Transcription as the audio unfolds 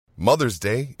Mother's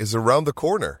Day is around the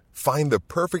corner. Find the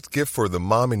perfect gift for the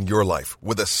mom in your life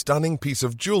with a stunning piece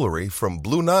of jewelry from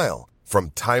Blue Nile.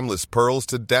 From timeless pearls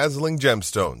to dazzling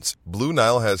gemstones, Blue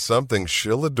Nile has something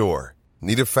she'll adore.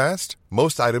 Need it fast?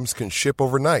 Most items can ship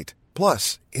overnight.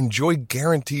 Plus, enjoy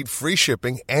guaranteed free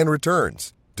shipping and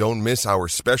returns. Don't miss our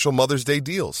special Mother's Day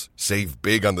deals. Save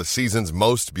big on the season's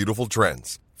most beautiful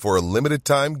trends. For a limited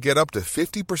time, get up to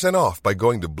 50% off by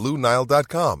going to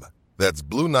BlueNile.com. That's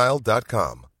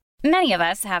BlueNile.com. Many of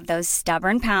us have those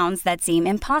stubborn pounds that seem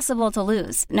impossible to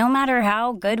lose, no matter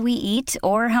how good we eat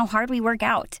or how hard we work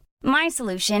out. My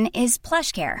solution is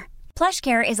PlushCare.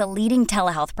 PlushCare is a leading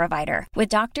telehealth provider with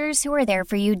doctors who are there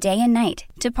for you day and night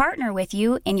to partner with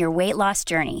you in your weight loss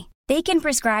journey. They can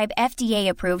prescribe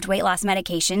FDA-approved weight loss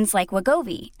medications like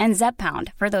Wegovy and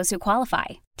Zepbound for those who qualify.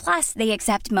 Plus, they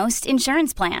accept most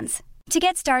insurance plans. To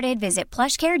get started, visit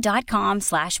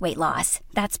plushcare.com/weightloss.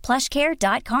 That's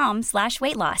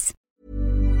plushcare.com/weightloss.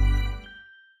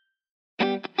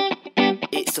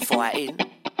 It's the fighting.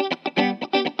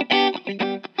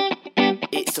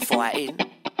 It's the fighting.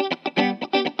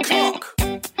 Clock.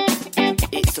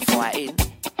 It's the fighting.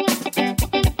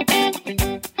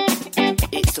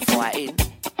 It's the fighting.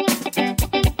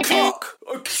 Clock.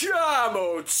 Come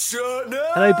on, son.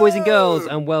 Hello, boys and girls,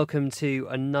 and welcome to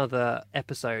another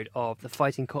episode of the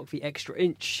Fighting Cock the Extra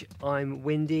Inch. I'm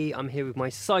Windy. I'm here with my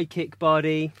sidekick,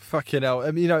 Bardi. Fucking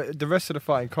hell. You know, the rest of the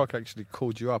Fighting Cock actually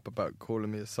called you up about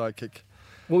calling me a sidekick.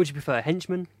 What would you prefer,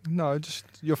 henchman? No, just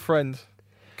your friend.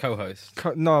 Co-host.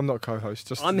 No, I'm not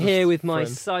co-host. I'm here with my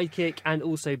sidekick and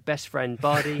also best friend,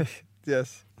 Bardi.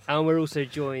 Yes. And we're also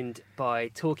joined by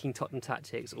Talking Tottenham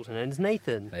Tactics, also known as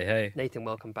Nathan. Hey, hey. Nathan,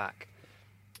 welcome back.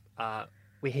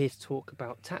 We're here to talk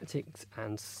about tactics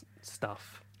and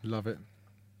stuff. Love it.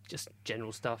 Just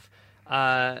general stuff.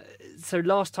 So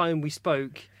last time we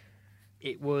spoke,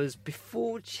 it was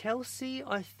before Chelsea,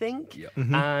 I think. Yep.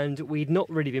 Mm-hmm. And we'd not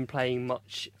really been playing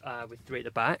much with three at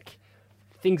the back.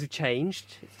 Things have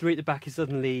changed. Three at the back is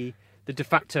suddenly the de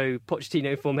facto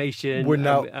Pochettino formation. We're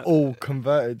now all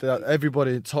converted.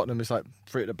 Everybody in Tottenham is like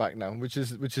three at the back now, which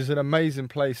is an amazing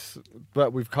place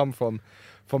that we've come from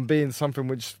being something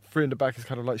which three at the back is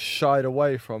kind of like shied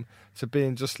away from to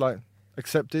being just like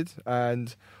accepted,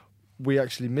 and we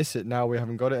actually miss it now. We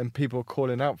haven't got it, and people are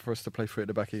calling out for us to play three at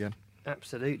the back again.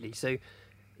 Absolutely. So,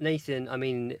 Nathan, I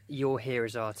mean, you're here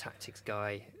as our tactics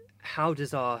guy. How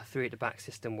does our three at the back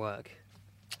system work?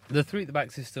 The three at the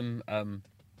back system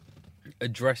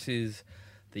addresses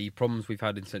the problems we've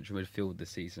had in central midfield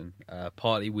this season,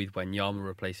 partly with Wanyama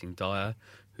replacing Dyer,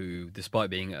 who, despite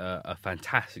being a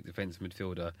fantastic defensive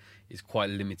midfielder, is quite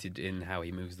limited in how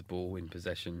he moves the ball in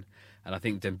possession. And I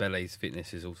think Dembele's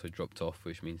fitness has also dropped off,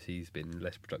 which means he's been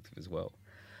less productive as well.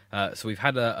 So we've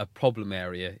had a problem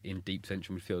area in deep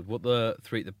central midfield. What the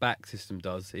three at the back system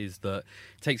does is that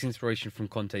it takes inspiration from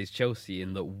Conte's Chelsea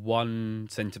in that one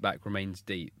centre-back remains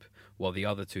deep, while the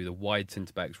other two, the wide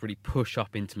centre-backs, really push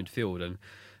up into midfield. And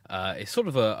it's sort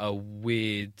of a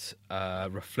weird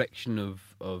reflection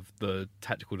of the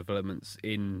tactical developments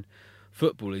in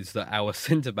football, is that our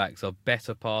centre-backs are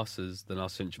better passers than our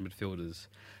central midfielders.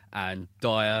 And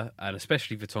Dyer, and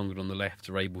especially Vertonghen on the left,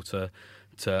 are able to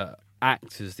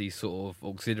act as these sort of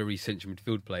auxiliary central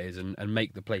midfield players and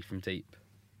make the play from deep.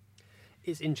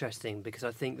 It's interesting because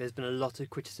I think there's been a lot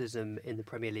of criticism in the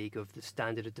Premier League of the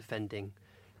standard of defending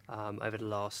over the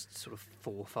last sort of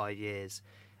 4 or 5 years.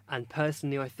 And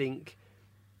personally, I think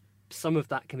some of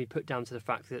that can be put down to the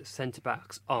fact that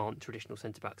centre-backs aren't traditional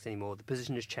centre-backs anymore. The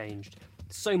position has changed.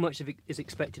 So much of it is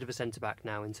expected of a centre-back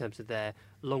now in terms of their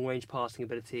long-range passing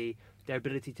ability, their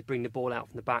ability to bring the ball out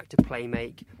from the back to play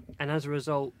make. And as a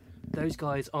result, those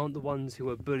guys aren't the ones who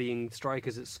are bullying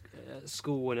strikers at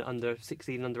school and at under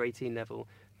 16, under 18 level.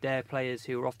 They're players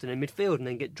who are often in midfield and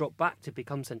then get dropped back to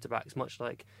become centre-backs, much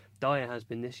like Dyer has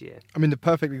been this year. I mean, the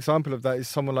perfect example of that is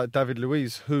someone like David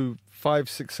Luiz, who 5,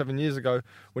 6, 7 years ago,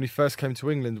 when he first came to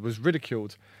England, was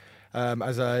ridiculed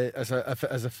as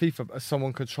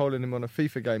someone controlling him on a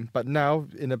FIFA game. But now,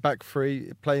 in a back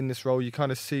three, playing this role, you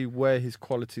kind of see where his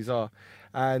qualities are.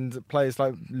 And players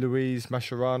like Luiz,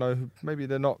 Mascherano, who maybe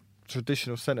they're not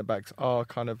traditional centre-backs, are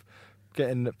kind of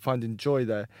finding joy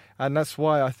there. And that's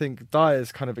why I think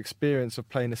Dyer's kind of experience of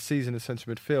playing a season in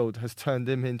central midfield has turned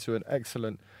him into an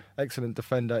excellent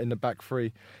defender in the back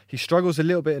three. He struggles a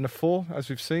little bit in the four, as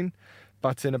we've seen,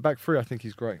 but in a back three I think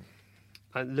he's great.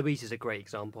 Luiz is a great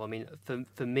example. I mean,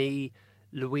 for me,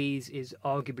 Luiz is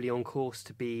arguably on course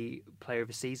to be player of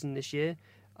the season this year.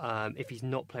 If he's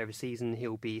not player of the season,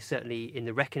 he'll be certainly in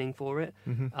the reckoning for it.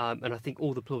 Mm-hmm. And I think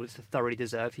all the plaudits are thoroughly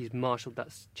deserved. He's marshalled that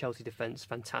Chelsea defence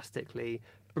fantastically,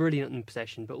 brilliant in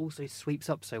possession, but also sweeps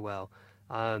up so well.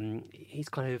 He's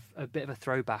kind of a bit of a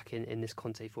throwback in this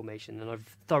Conte formation, and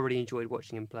I've thoroughly enjoyed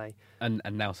watching him play. And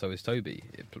now so is Toby,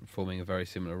 performing a very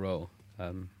similar role.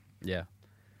 Yeah.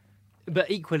 But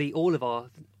equally, all of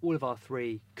our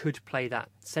three could play that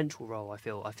central role. I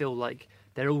feel like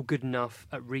they're all good enough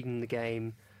at reading the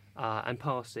game and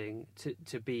passing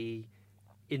to be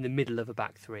in the middle of a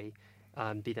back three.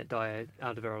 Be that Dyer,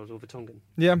 Alderweireld or Vertonghen.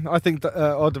 Yeah, I think that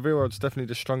Alderweireld's definitely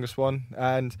the strongest one,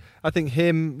 and I think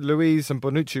him, Luiz, and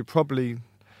Bonucci probably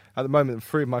at the moment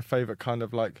three of my favourite kind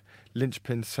of like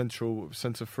linchpin central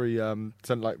centre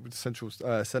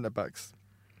backs.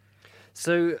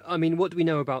 So, I mean, what do we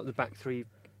know about the back three?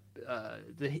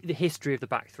 The history of the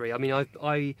back three. I mean,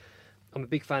 I'm a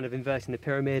big fan of inverting the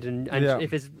pyramid, and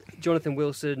if it's Jonathan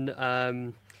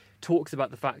Wilson. Talks about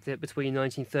the fact that between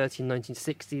 1930 and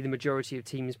 1960, the majority of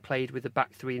teams played with the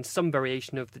back three in some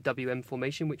variation of the WM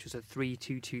formation, which was a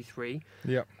 3-2-2-3.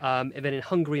 Yeah. And then in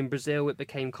Hungary and Brazil, it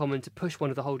became common to push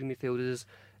one of the holding midfielders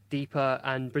deeper,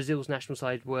 and Brazil's national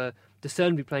side were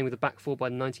discernibly playing with a back four by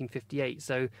 1958.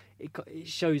 So it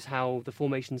shows how the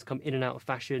formations come in and out of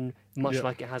fashion, much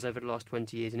like it has over the last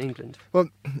 20 years in England. Well,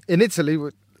 in Italy,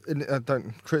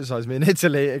 don't criticise me. In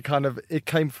Italy, it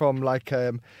came from like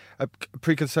a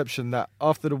preconception that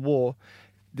after the war,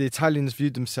 the Italians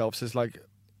viewed themselves as like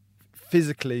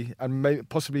physically and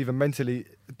possibly even mentally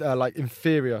like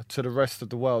inferior to the rest of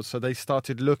the world. So they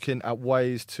started looking at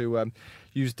ways to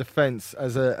use defence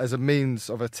as a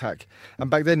means of attack. And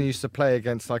back then, you used to play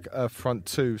against like a front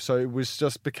two, so it was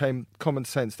just became common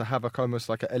sense to have almost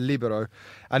like a libero.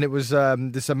 And it was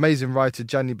this amazing writer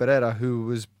Gianni Barrera who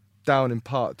was down in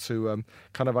part to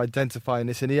kind of identifying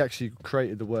this, and he actually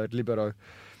created the word libero,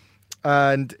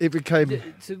 and it became.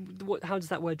 How does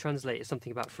that word translate? It's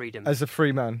something about freedom. As a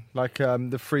free man, like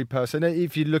the free person.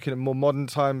 If you're looking at more modern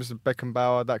times,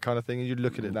 Beckenbauer, that kind of thing, and you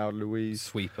look at it now, Luiz.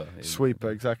 Sweeper,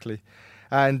 exactly.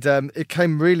 And it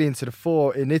came really into the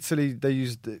fore. In Italy, they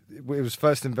used it was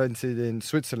first invented in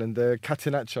Switzerland, the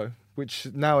catenaccio, which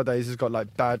nowadays has got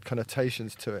like bad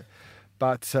connotations to it.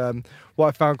 But what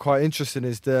I found quite interesting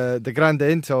is the Grande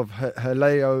Inter of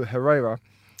Helio Herrera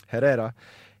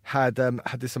had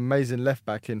this amazing left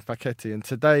back in Facchetti, and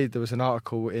today there was an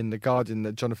article in The Guardian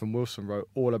that Jonathan Wilson wrote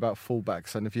all about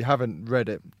fullbacks, and if you haven't read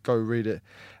it, go read it.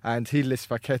 And he lists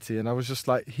Facchetti, and I was just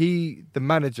like, the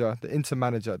Inter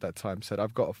manager at that time said,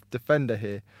 I've got a defender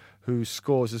here who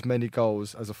scores as many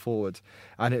goals as a forward,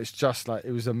 and it's just like,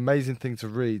 it was an amazing thing to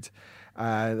read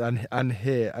and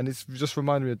hear, and it's just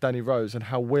reminded me of Danny Rose and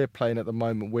how we're playing at the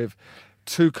moment with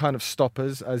two kind of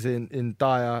stoppers, as in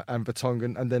Dyer and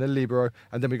Vertonghen, and then a libero,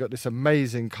 and then we got this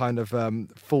amazing kind of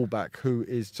fullback who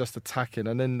is just attacking,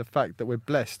 and then the fact that we're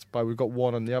blessed by we've got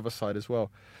one on the other side as well.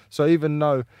 So even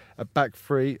though a back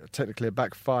three, technically a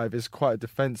back five, is quite a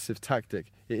defensive tactic,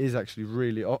 it is actually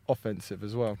really offensive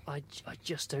as well. I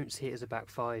just don't see it as a back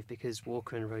five because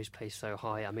Walker and Rose play so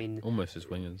high. I mean, almost as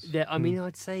wingers.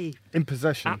 I'd say in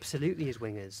possession, absolutely as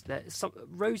wingers.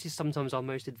 Rose is sometimes our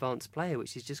most advanced player,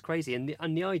 which is just crazy.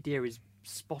 And the idea is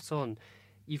spot on.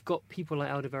 You've got people like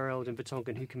Alderweireld and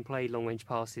Vertonghen who can play long range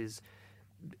passes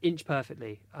inch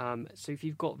perfectly. So if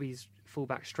you've got these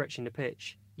fullbacks stretching the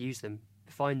pitch, use them.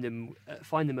 Find them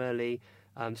early,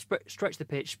 stretch the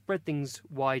pitch, spread things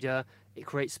wider. It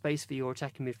creates space for your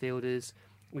attacking midfielders.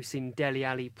 We've seen Dele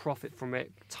Alli profit from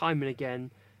it time and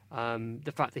again.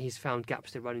 The fact that he's found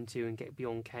gaps to run into and get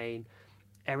beyond Kane.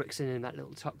 Eriksen in that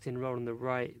little tucked-in role on the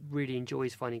right really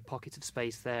enjoys finding pockets of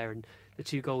space there. And the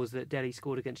two goals that Dele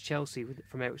scored against Chelsea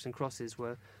from Eriksen crosses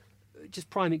were just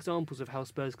prime examples of how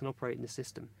Spurs can operate in the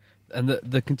system. And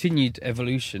the continued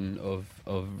evolution of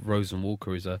Rose and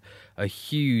Walker is a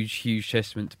huge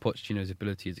testament to Pochettino's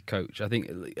ability as a coach. I think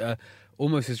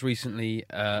almost as recently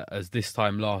as this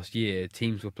time last year,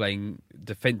 teams were playing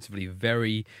defensively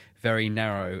very, very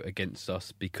narrow against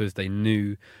us because they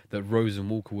knew that Rose and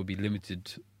Walker would be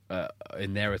limited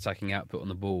in their attacking output on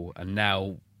the ball. And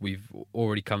now we've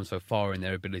already come so far in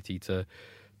their ability to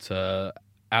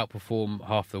outperform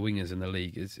half the wingers in the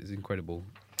league is incredible.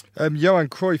 Johan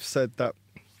Cruyff said that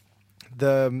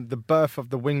the birth of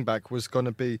the wing back was going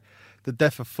to be the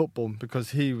death of football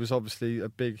because he was obviously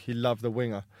he loved the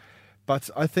winger. But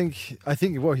I think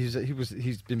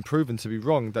he's been proven to be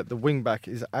wrong, that the wing back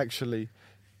is actually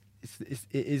it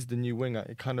is the new winger.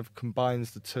 It kind of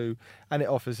combines the two, and it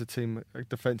offers a team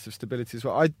defensive stability as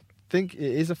well. I think it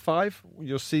is a five.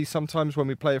 You'll see sometimes when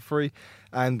we play a three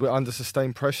and we're under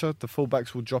sustained pressure, the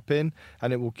fullbacks will drop in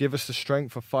and it will give us the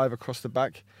strength for five across the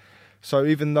back. So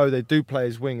even though they do play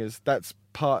as wingers, that's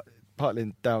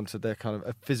partly down to their kind of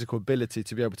a physical ability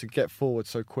to be able to get forward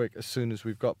so quick as soon as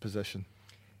we've got possession.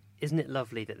 isn't it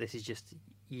lovely that this is just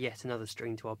yet another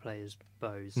string to our players'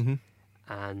 bows,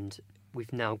 and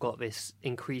we've now got this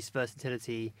increased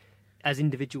versatility as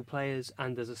individual players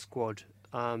and as a squad.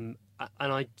 And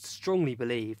I strongly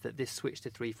believe that this switch to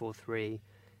 3-4-3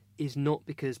 is not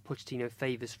because Pochettino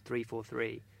favours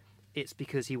 3-4-3. It's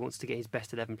because he wants to get his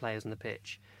best 11 players on the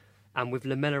pitch. And with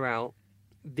Lamela out,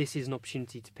 this is an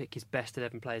opportunity to pick his best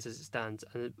 11 players as it stands.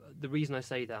 And the reason I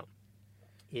say that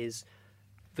is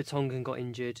Vertonghen got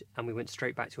injured and we went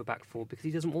straight back to a back four because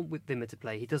he doesn't want Wimmer to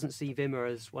play. He doesn't see Wimmer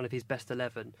as one of his best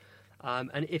 11.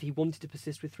 And if he wanted to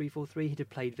persist with 3-4-3, he'd have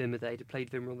played Wimmer there. He'd have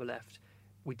played Wimmer on the left.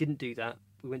 We didn't do that.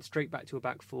 We went straight back to a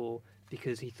back four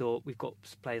because he thought we've got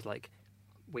players like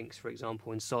Winks, for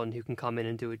example, and Son who can come in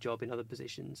and do a job in other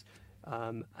positions.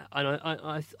 And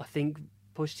I think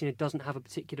Pochettino doesn't have a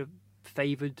particular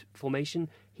favoured formation.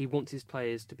 He wants his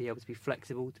players to be able to be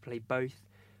flexible, to play both,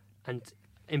 and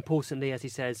importantly, as he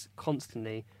says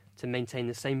constantly, to maintain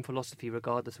the same philosophy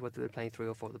regardless of whether they're playing 3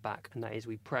 or 4 at the back, and that is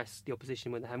we press the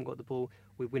opposition when they haven't got the ball,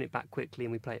 we win it back quickly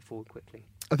and we play it forward quickly.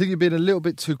 I think you've been a little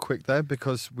bit too quick there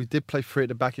because we did play 3 at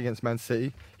the back against Man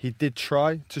City. He did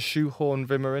try to shoehorn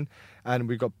Wimmer in and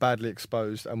we got badly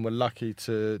exposed and we're lucky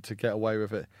to get away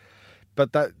with it.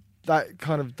 But that's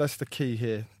the key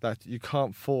here, that you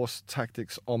can't force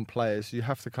tactics on players. You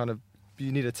have to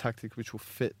you need a tactic which will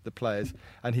fit the players.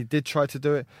 And he did try to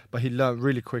do it, but he learned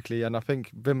really quickly. And I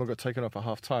think Wimmer got taken off at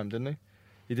half time, didn't he?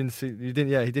 He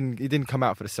didn't come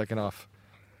out for the second half.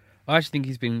 I actually think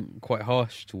he's been quite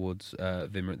harsh towards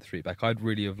Wimmer at the 3 at the back. I'd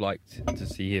really have liked to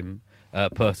see him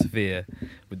persevere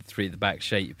with the 3 at the back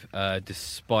shape,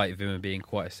 despite Wimmer being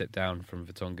quite a step down from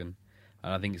Vertonghen.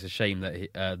 And I think it's a shame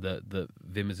that that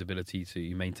Wimmer's ability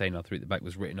to maintain our 3 at the back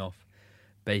was written off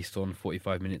based on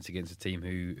 45 minutes against a team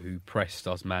who pressed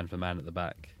us man for man at the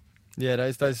back. Yeah,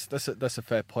 that's a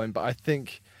fair point. But I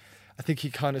think he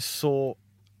kind of saw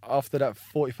after that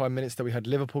 45 minutes that we had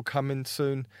Liverpool coming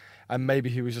soon, and maybe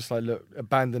he was just like, look,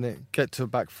 abandon it, get to a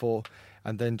back four,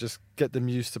 and then just get them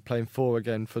used to playing 4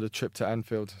 again for the trip to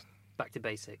Anfield. Back to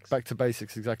basics. Back to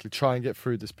basics, exactly. Try and get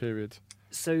through this period.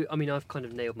 So, I mean, I've kind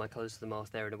of nailed my colours to the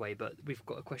mast there in a way, but we've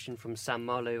got a question from Sam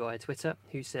Marlowe via Twitter,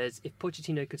 who says, if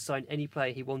Pochettino could sign any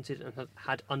player he wanted and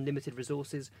had unlimited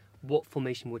resources, what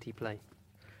formation would he play?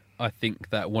 I think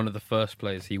that one of the first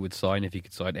players he would sign, if he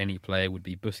could sign any player, would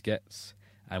be Busquets.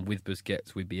 And with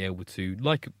Busquets, we'd be able to,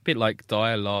 a bit like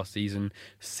Dyer last season,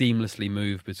 seamlessly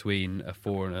move between a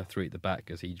 4 and a 3 at the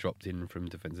back as he dropped in from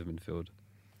defensive midfield.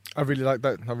 I really like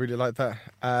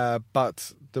that.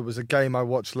 But there was a game I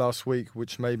watched last week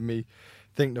which made me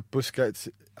think that Busquets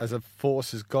as a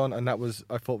force is gone, and that was,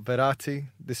 I thought, Verratti.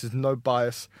 This is no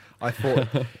bias. I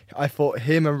thought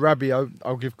him and Rabiot,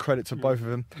 I'll give credit to both of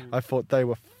them, I thought they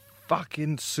were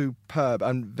fucking superb.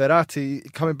 And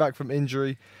Verratti, coming back from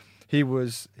injury, he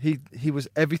was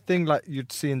everything like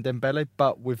you'd see in Dembele,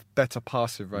 but with better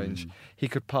passing range. He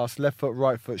could pass left foot,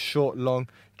 right foot, short, long,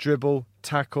 dribble,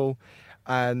 tackle.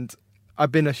 And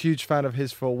I've been a huge fan of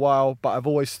his for a while, but I've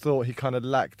always thought he kind of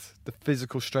lacked the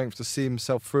physical strength to see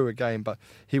himself through a game. But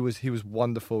he was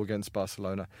wonderful against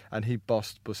Barcelona, and he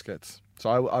bossed Busquets.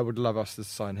 So I would love us to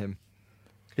sign him.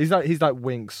 He's like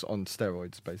Winks on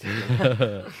steroids,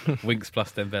 basically. Winks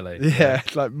plus Dembele. Yeah,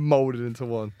 like moulded into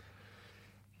one.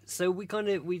 So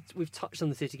we've touched on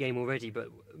the City game already, but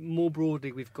more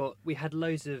broadly, we had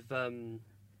loads of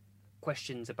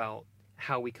questions about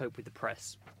how we cope with the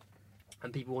press.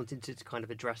 And people wanted to kind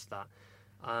of address that.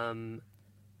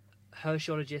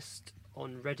 Herschologist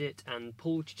on Reddit and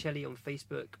Paul Cicelli on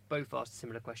Facebook both asked a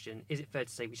similar question. Is it fair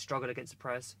to say we struggle against the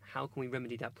press? How can we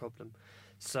remedy that problem?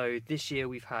 So this year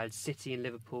we've had City and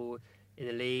Liverpool in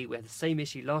the league. We had the same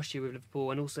issue last year with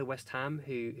Liverpool and also West Ham,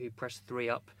 who pressed 3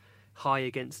 up high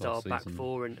against our back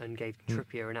 4 and gave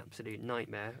Trippier an absolute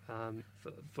nightmare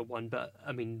for one. But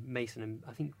I mean, Mason and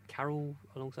I think Carroll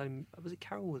alongside him, was it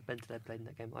Carroll or Bentaleb played in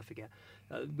that game? I forget.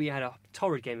 We had a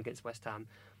torrid game against West Ham.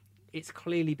 It's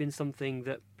clearly been something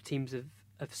that teams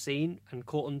have seen and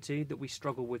caught onto, that we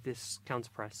struggle with this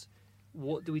counter press.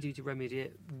 What do we do to remedy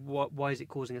it? Why is it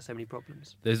causing us so many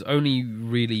problems? There's only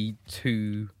really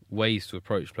 2 ways to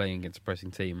approach playing against a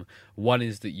pressing team. One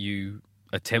is that you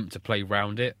attempt to play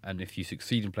round it, and if you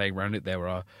succeed in playing around it, there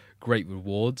are great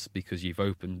rewards because you've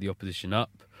opened the opposition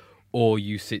up. Or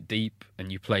you sit deep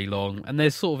and you play long, and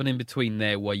there's sort of an in-between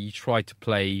there where you try to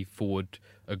play forward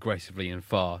aggressively and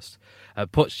fast.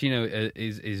 Pochettino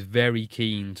is very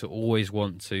keen to always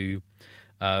want to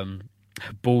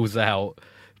balls out,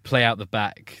 play out the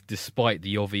back despite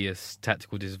the obvious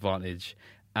tactical disadvantage.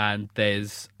 And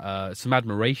there's some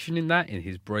admiration in that, in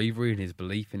his bravery and his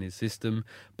belief in his system,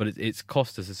 but it's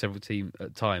cost us several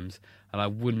times. and I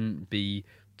wouldn't be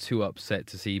too upset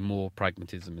to see more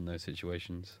pragmatism in those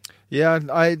situations. Yeah,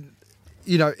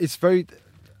 it's very.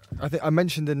 I think I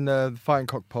mentioned in the Fighting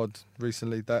Cock pod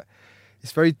recently that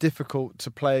it's very difficult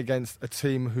to play against a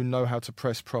team who know how to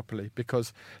press properly,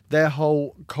 because their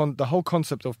whole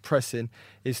concept of pressing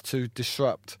is to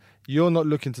disrupt. You're not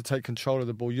looking to take control of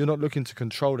the ball. You're not looking to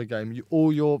control the game.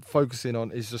 All you're focusing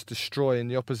on is just destroying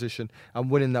the opposition and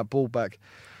winning that ball back.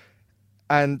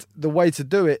 And the way to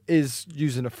do it is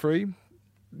using a free.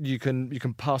 You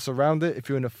can pass around it. If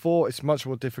you're in a 4, it's much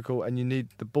more difficult, and you need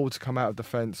the ball to come out of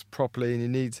defence properly, and you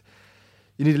need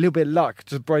a little bit of luck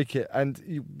to break it.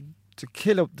 And to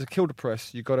kill the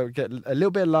press, you've got to get a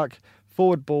little bit of luck,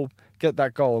 forward ball, get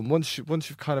that goal. And once you've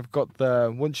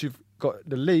got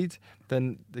the lead,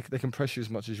 then they can press you as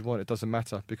much as you want. It doesn't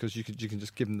matter, because you can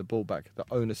just give them the ball back. The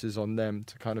onus is on them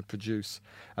to kind of produce.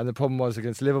 And the problem was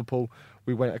against Liverpool,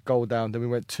 we went a goal down, then we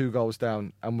went 2 goals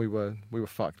down, and we were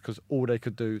fucked, because all they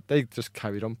could do, they just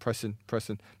carried on pressing,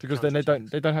 because then they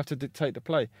don't have to dictate the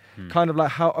play. Kind of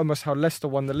like how Leicester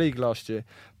won the league last year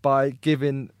by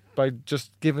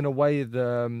just giving away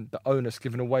the onus,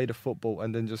 giving away the football,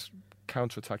 and then just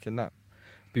counter-attacking that.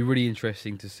 Be really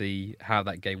interesting to see how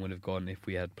that game would have gone if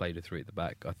we had played a 3 at the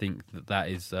back. I think that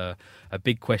is a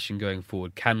big question going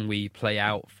forward. Can we play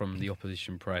out from the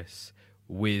opposition press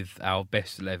with our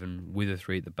best 11 with a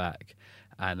 3 at the back?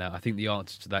 And I think the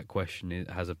answer to that question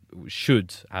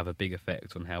should have a big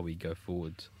effect on how we go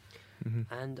forward.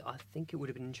 Mm-hmm. And I think it would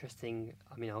have been interesting.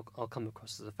 I mean, I'll come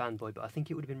across as a fanboy, but I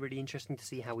think it would have been really interesting to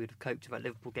see how we would have coped with that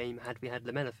Liverpool game had we had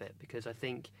Lamela fit, because I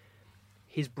think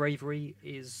his bravery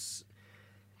is.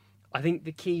 I think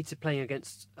the key to playing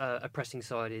against a pressing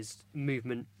side is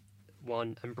movement,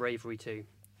 1, and bravery, 2.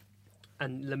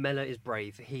 And Lamela is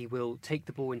brave. He will take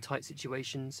the ball in tight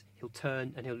situations. He'll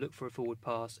turn and he'll look for a forward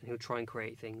pass, and he'll try and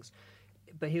create things.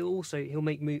 But he'll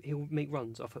make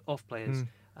runs off players.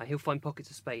 He'll find pockets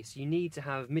of space. You need to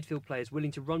have midfield players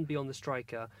willing to run beyond the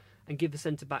striker and give the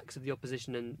centre backs of the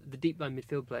opposition and the deep line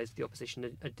midfield players of the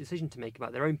opposition a decision to make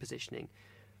about their own positioning.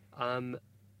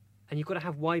 And you've got to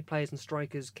have wide players and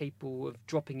strikers capable of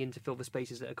dropping in to fill the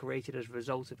spaces that are created as a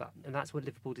result of that. And that's what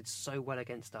Liverpool did so well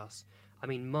against us. I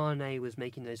mean, Mane was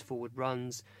making those forward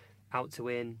runs out to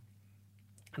in.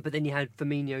 But then you had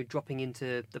Firmino dropping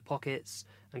into the pockets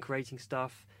and creating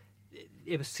stuff.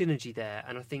 It was synergy there,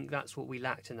 and I think that's what we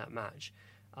lacked in that match.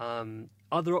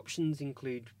 Other options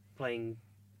include playing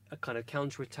a kind of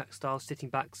counter-attack style, sitting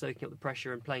back, soaking up the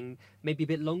pressure and playing maybe a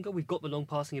bit longer. We've got the long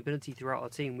passing ability throughout our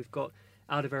team. We've got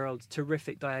Alderweireld's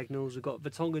terrific diagonals. We've got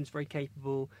Vertonghen's very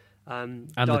capable. And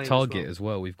the target as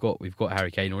well. We've got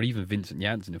Harry Kane or even Vincent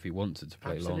Janssen if he wanted to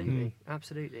play long.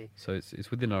 Absolutely. So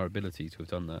it's within our ability to have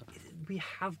done that. We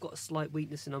have got a slight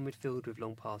weakness in our midfield with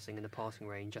long passing and the passing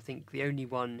range. I think the only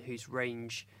one whose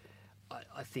range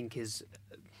I think is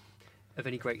of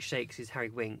any great shakes is Harry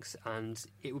Winks, and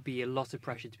it would be a lot of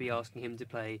pressure to be asking him to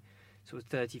play sort of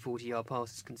 30, 40-yard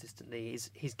passes consistently.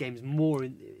 His game's more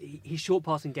his short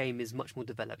passing game is much more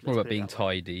developed. More about being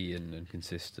tidy and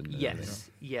consistent.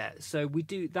 Yes, yeah. So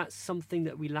that's something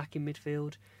that we lack in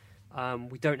midfield.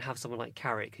 We don't have someone like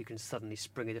Carrick who can suddenly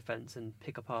spring a defence and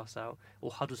pick a pass out,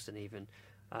 or Huddleston even.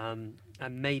 And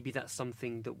maybe that's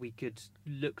something that we could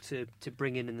look to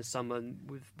bring in the summer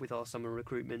with our summer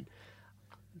recruitment.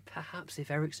 Perhaps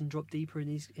if Eriksen dropped deeper in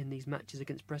these matches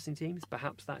against pressing teams,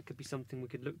 perhaps that could be something we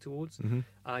could look towards.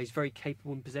 Mm-hmm. He's very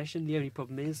capable in possession. The only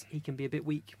problem is he can be a bit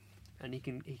weak, and he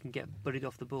can get bullied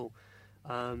off the ball.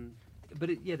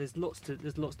 There's lots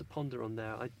to ponder on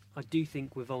there. I do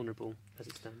think we're vulnerable as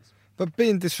it stands. But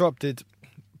being disrupted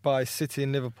by City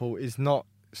and Liverpool it's not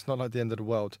like the end of the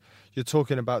world. You're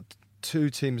talking about 2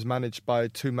 teams managed by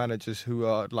 2 managers who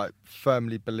are like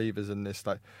firmly believers in this,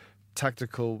 like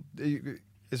tactical.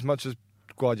 As much as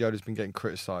Guardiola's been getting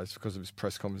criticised because of his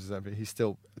press conferences and everything, he's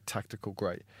still a tactical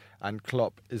great. And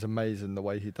Klopp is amazing the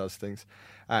way he does things.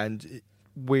 And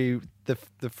the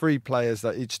 3 players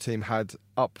that each team had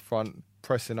up front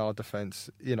pressing our defence,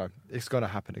 it's going to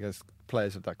happen against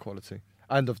players of that quality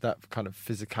and of that kind of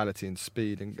physicality and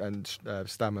speed and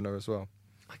stamina as well.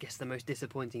 I guess the most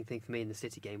disappointing thing for me in the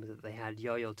City game was that they had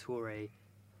Yaya Toure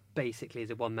basically as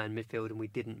a one-man midfield, and we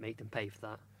didn't make them pay for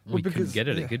that. We couldn't get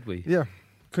at it, could we? Yeah.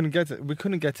 Couldn't get it. We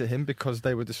couldn't get to him because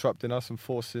they were disrupting us and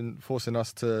forcing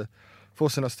us to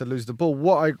lose the ball.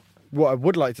 What what I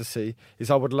would like to see is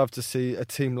I would love to see a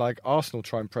team like Arsenal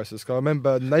try and press us. 'Cause I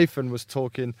remember Nathan was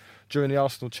talking during the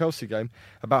Arsenal-Chelsea game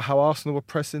about how Arsenal were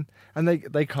pressing, and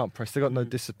they can't press. They got no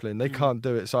discipline. They can't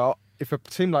do it. So if a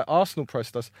team like Arsenal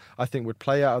pressed us, I think we'd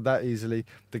play out of that easily.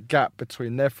 The gap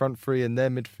between their front three and their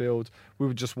midfield, we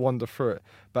would just wander through it.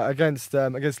 But against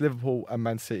Liverpool and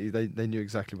Man City, they knew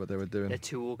exactly what they were doing. They're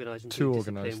too organised and Too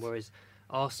disciplined, organised. whereas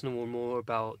Arsenal were more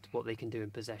about what they can do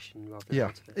in possession rather than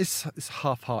out of it. It's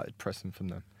half-hearted pressing from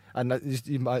them, and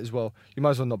you might as well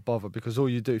not bother, because all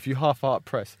you do, if you half-heart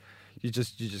press, you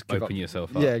just give Open up.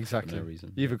 yourself up. Yeah, exactly. For no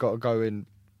reason. You either got to go in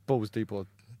balls deep or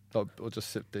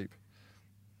just sit deep.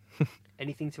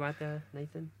 Anything to add there,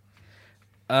 Nathan?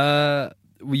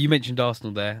 Well, you mentioned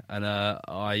Arsenal there,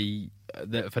 and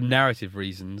for narrative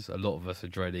reasons, a lot of us are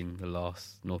dreading the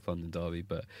last North London derby.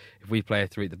 But if we play a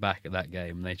three at the back at that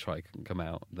game and they try to come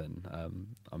out, then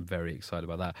I'm very excited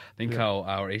about that. I think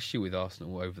our issue with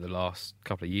Arsenal over the last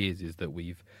couple of years is that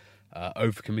we've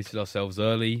overcommitted ourselves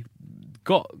early,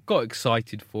 got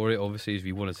excited for it, obviously, as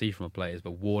we want to see from our players,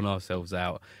 but worn ourselves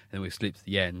out, and then we slipped to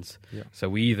the ends. Yeah. So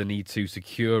we either need to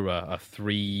secure a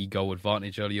 3-goal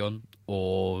advantage early on,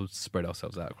 or spread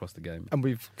ourselves out across the game. And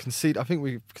we've conceded. I think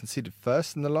we've conceded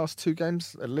first in the last 2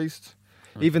 games, at least.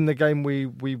 Even the game we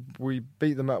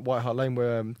beat them at White Hart Lane,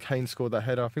 where Kane scored that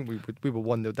header, I think we were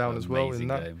 1-0 down as well in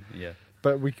that game. Yeah.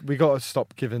 But we got to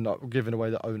stop giving away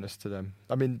the onus to them.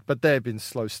 I mean, but they've been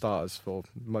slow starters for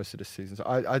most of this season. So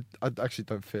I actually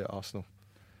don't fear Arsenal.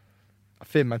 I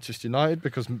fear Manchester United,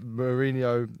 because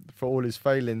Mourinho, for all his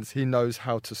failings, he knows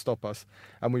how to stop us.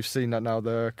 And we've seen that now.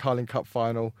 The Carling Cup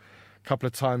final, a couple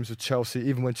of times with Chelsea.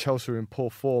 Even when Chelsea were in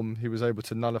poor form, he was able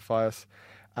to nullify us.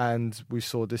 And we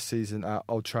saw this season at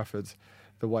Old Trafford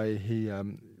the way he...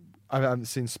 I haven't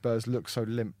seen Spurs look so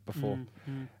limp before.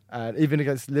 Mm-hmm. And even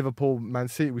against Liverpool, Man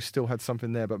City, we still had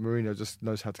something there, but Mourinho just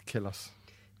knows how to kill us.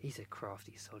 He's a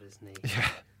crafty sod, isn't he? Yeah.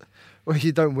 Well,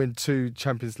 you don't win 2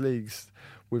 Champions Leagues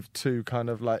with 2 kind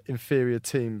of like inferior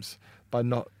teams by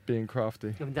not being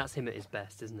crafty. I mean, that's him at his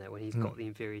best, isn't it? When he's got the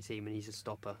inferior team and he's a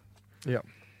stopper. Yeah.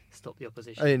 Stop the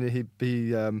opposition. And he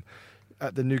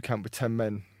at the Nou Camp with 10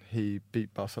 men, he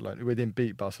beat Barcelona. We didn't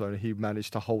beat Barcelona. He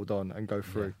managed to hold on and go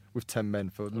through with 10 men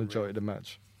for the majority of the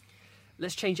match.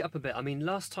 Let's change it up a bit. I mean,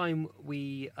 last time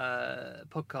we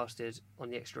podcasted on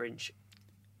the Extra Inch,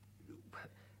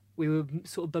 we were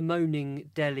sort of bemoaning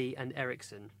Dele and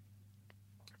Eriksen.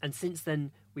 And since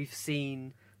then, we've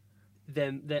seen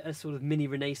them, a sort of mini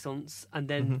renaissance, and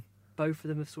then both of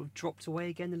them have sort of dropped away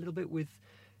again a little bit, with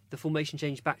the formation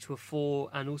change back to a 4,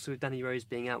 and also with Danny Rose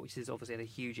being out, which has obviously had a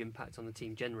huge impact on the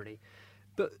team generally.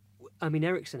 But, I mean,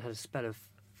 Eriksen had a spell of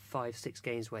 5-6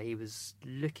 games where he was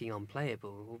looking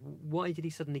unplayable. Why did he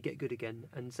suddenly get good again?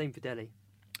 And same for Dele.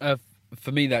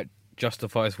 For me, that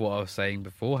justifies what I was saying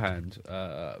beforehand,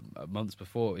 months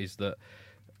before, is that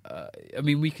I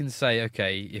mean, we can say,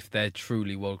 okay, if they're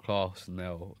truly world class, and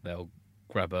they'll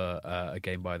grab a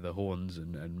game by the horns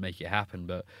and make it happen,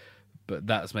 but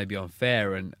that's maybe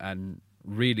unfair, and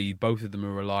really both of them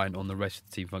are reliant on the rest of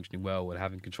the team functioning well and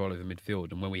having control over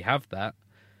midfield. And when we have that,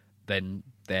 then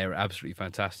they're absolutely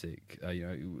fantastic.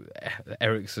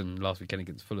 Eriksen last weekend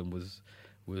against Fulham was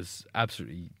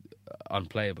absolutely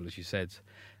unplayable, as you said,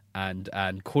 and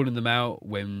calling them out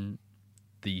when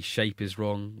the shape is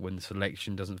wrong, when the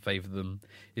selection doesn't favour them,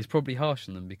 is probably harsh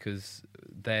on them, because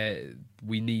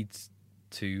we need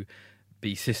to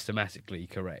be systematically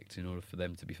correct in order for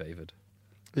them to be favoured.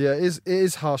 Yeah, it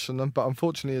is harsh on them, but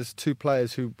unfortunately, as 2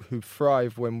 players who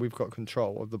thrive when we've got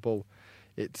control of the ball,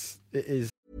 it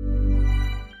is.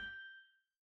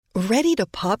 Ready to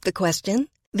pop the question?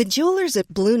 The jewelers at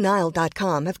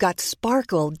BlueNile.com have got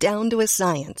sparkle down to a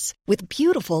science, with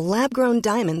beautiful lab-grown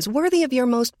diamonds worthy of your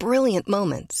most brilliant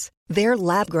moments. Their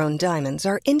lab-grown diamonds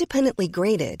are independently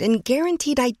graded and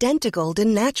guaranteed identical to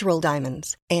natural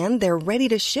diamonds, and they're ready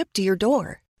to ship to your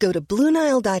door. Go to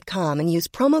BlueNile.com and use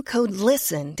promo code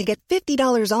LISTEN to get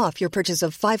 $50 off your purchase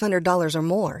of $500 or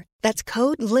more. That's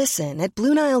code LISTEN at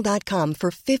BlueNile.com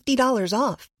for $50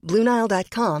 off.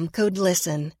 BlueNile.com, code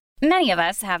LISTEN. Many of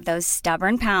us have those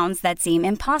stubborn pounds that seem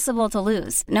impossible to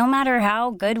lose, no matter how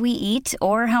good we eat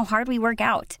or how hard we work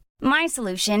out. My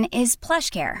solution is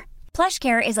PlushCare.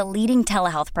 PlushCare is a leading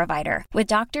telehealth provider with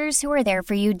doctors who are there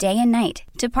for you day and night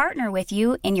to partner with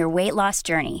you in your weight loss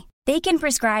journey. They can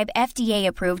prescribe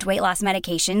FDA-approved weight loss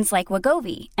medications like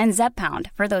Wegovy and Zepbound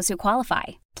for those who qualify.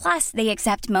 Plus, they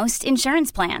accept most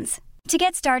insurance plans. To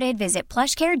get started, visit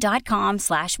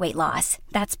plushcare.com/weightloss.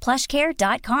 That's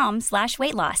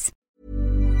plushcare.com/weightloss.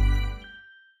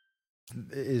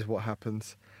 It is what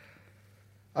happens.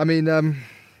 I mean,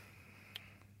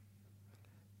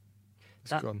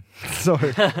 It's gone.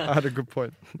 Sorry, I had a good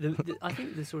point. I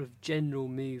think the sort of general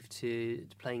move to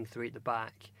playing three at the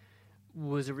back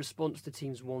was a response to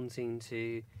teams wanting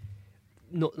to,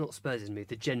 not Spurs' move,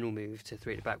 the general move to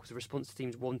three at the back was a response to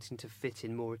teams wanting to fit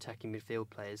in more attacking midfield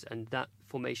players, and that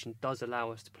formation does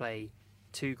allow us to play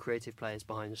two creative players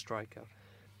behind the striker,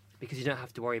 because you don't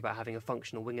have to worry about having a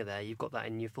functional winger there. You've got that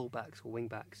in your fullbacks or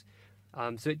wing-backs.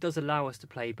 So it does allow us to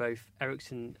play both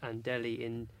Eriksen and Dele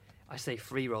in, I say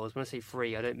free roles. When I say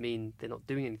free, I don't mean they're not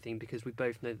doing anything, because we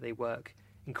both know that they work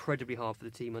incredibly hard for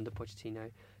the team under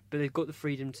Pochettino. But they've got the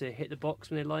freedom to hit the box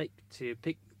when they like, to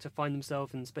find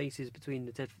themselves in spaces between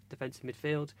the defensive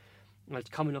midfield,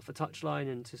 coming off the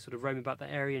touchline and to sort of roam about that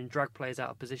area and drag players out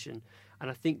of position. And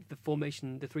I think the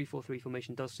 3-4-3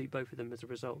 formation does suit both of them as a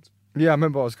result. Yeah, I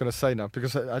remember what I was going to say now,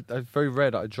 because I very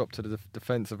rare that I dropped to the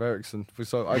defence of Eriksen.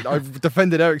 So I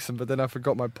defended Eriksen, but then I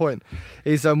forgot my point.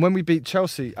 Is when we beat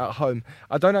Chelsea at home,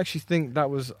 I don't actually think that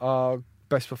was our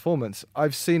best performance.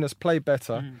 I've seen us play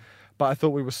better, but I thought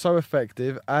we were so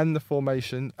effective, and the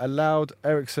formation allowed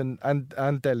Eriksen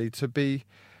and Dele to be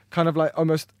kind of like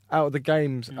almost out of the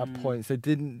games at points. They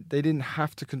didn't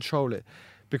have to control it,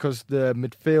 because the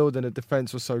midfield and the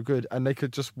defence was so good, and they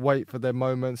could just wait for their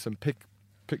moments and pick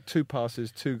 2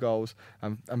 passes, 2 goals,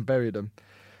 and bury them.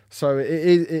 So it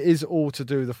is all to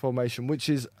do with the formation, which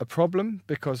is a problem,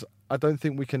 because I don't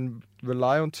think we can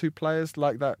rely on 2 players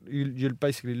like that. You're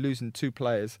basically losing 2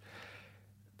 players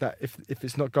that if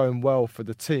it's not going well for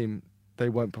the team, they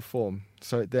won't perform.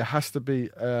 So there has to be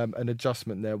an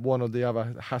adjustment there. One or the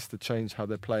other has to change how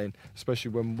they're playing,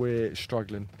 especially when we're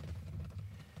struggling.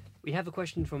 We have a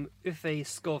question from Uffe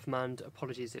Skovmand.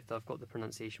 Apologies if I've got the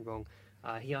pronunciation wrong.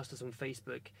 He asked us on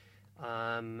Facebook,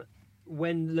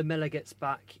 when Lamela gets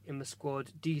back in the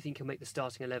squad, do you think he'll make the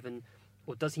starting 11,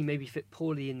 or does he maybe fit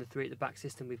poorly in the 3 at the back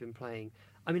system we've been playing?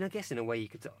 I mean, I guess in a way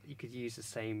you could use the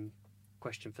same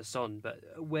question for Son, but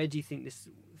where do you think this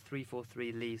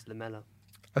 3-4-3 leaves Lamela?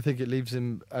 I think it leaves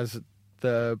him as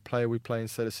the player we play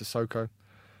instead of Sissoko.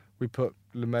 We put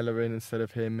Lamela in instead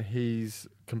of him.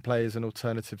 Can play as an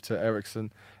alternative to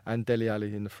Eriksen and Dele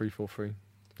Alli in the 3-4-3.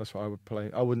 That's what I would play.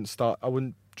 I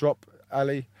wouldn't drop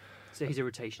Ali. So he's a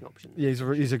rotation option. Yeah,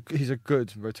 he's a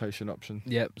good rotation option.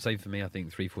 Yeah, same for me. I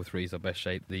think 3-4-3 is our best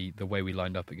shape. The way we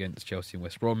lined up against Chelsea and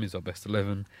West Brom is our best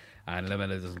 11, and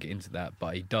Lamela doesn't get into that,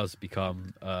 but he does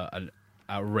become an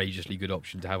outrageously good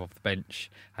option to have off the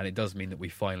bench, and it does mean that we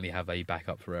finally have a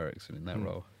backup for Eriksen in that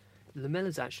role.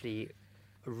 Lamela's actually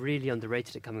really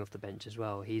underrated at coming off the bench as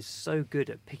well. He's so good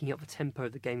at picking up the tempo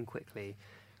of the game quickly,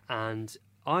 and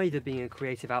either being a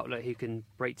creative outlet who can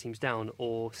break teams down,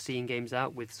 or seeing games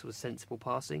out with sort of sensible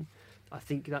passing. I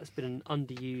think that's been an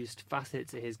underused facet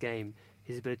to his game,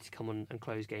 his ability to come on and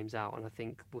close games out, and I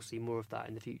think we'll see more of that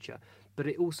in the future. But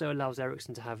it also allows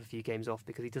Eriksen to have a few games off,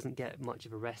 because he doesn't get much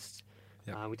of a rest.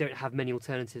 Yep. We don't have many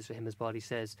alternatives for him, as Bardi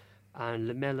says, and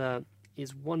Lamela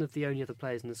is one of the only other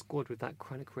players in the squad with that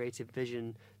kind of creative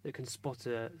vision that can spot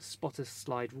a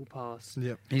slide rule pass.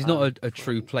 Yep. He's not a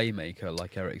true playmaker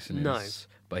like Eriksen is,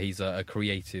 but he's a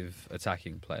creative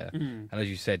attacking player. And as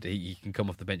you said, he can come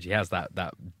off the bench. He has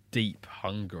that deep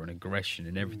hunger and aggression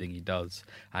in everything he does.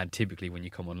 And typically when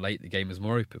you come on late, the game is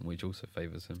more open, which also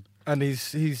favours him. And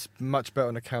he's much better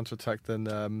on a counter-attack than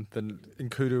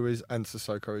Nkudu is and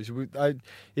Sissoko is.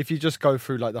 If you just go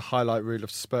through like the highlight reel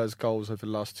of Spurs goals over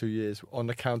the last 2 years, on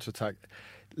the counter-attack,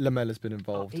 Lamela's been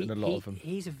involved in a lot of them.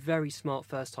 He's a very smart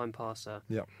first-time passer.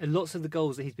 Yeah. And lots of the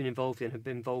goals that he's been involved in have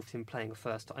been involved in playing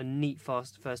a neat,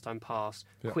 fast first-time pass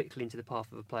quickly into the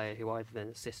path of a player who either then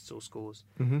assists or scores.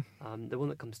 Mm-hmm. The one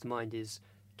that comes to mind is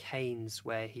Kane's,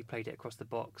 where he played it across the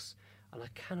box. And I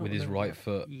cannot with his right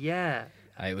foot. Yeah.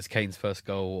 It was Kane's first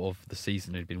goal of the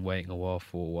season. He'd been waiting a while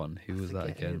for one. Who was that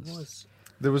against?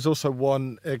 There was also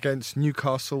one against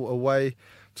Newcastle away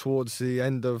towards the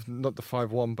end of, not the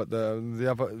 5-1, but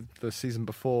the season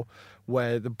before,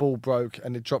 where the ball broke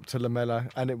and it dropped to Lamela,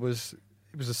 and it was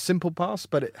a simple pass,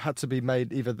 but it had to be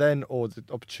made either then or the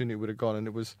opportunity would have gone, and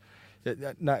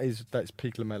that's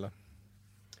peak Lamela.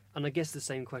 And I guess the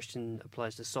same question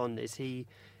applies to Son. Is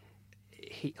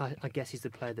I guess he's the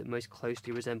player that most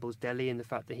closely resembles Dele in the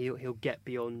fact that he'll get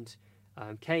beyond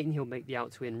Kane, he'll make the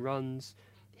out-to-in runs,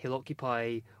 he'll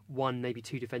occupy one, maybe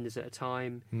 2 defenders at a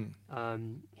time.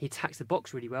 He attacks the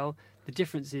box really well. The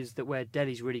difference is that where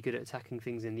Dele's really good at attacking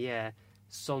things in the air,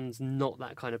 Son's not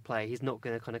that kind of player. He's not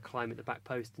going to kind of climb at the back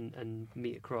post and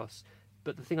meet across.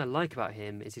 But the thing I like about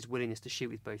him is his willingness to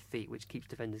shoot with both feet, which keeps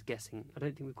defenders guessing. I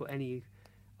don't think we've got any...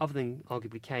 Other than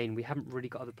arguably Kane, we haven't really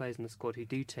got other players in the squad who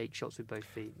do take shots with both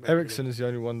feet. Eriksen is the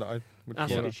only one that I would.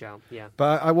 That's a good shout, yeah.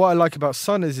 But what I like about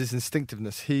Son is his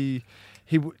instinctiveness. He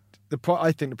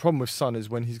I think the problem with Son is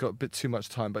when he's got a bit too much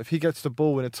time. But if he gets the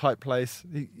ball in a tight place,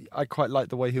 I quite like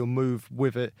the way he'll move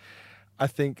with it. I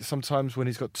think sometimes when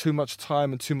he's got too much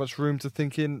time and too much room to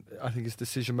think in, I think his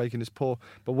decision making is poor.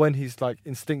 But when he's like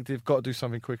instinctive, got to do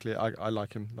something quickly, I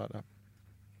like him like that.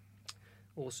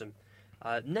 Awesome.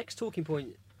 Next talking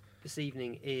point this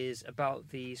evening is about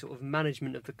the sort of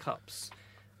management of the cups.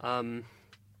 The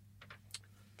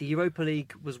Europa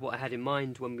League was what I had in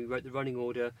mind when we wrote the running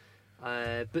order,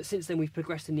 but since then we've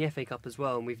progressed in the FA Cup as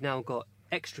well, and we've now got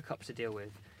extra cups to deal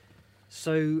with.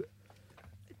 So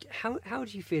how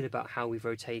do you feel about how we've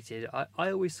rotated?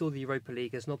 I always saw the Europa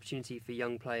League as an opportunity for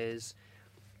young players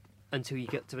until you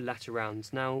get to the latter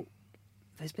rounds. Now,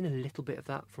 there's been a little bit of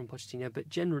that from Pochettino, but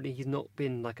generally he's not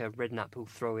been like a Redknapp who'll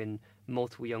throw in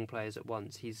multiple young players at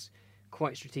once. He's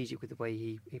quite strategic with the way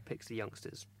he picks the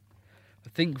youngsters. I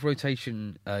think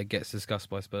rotation gets discussed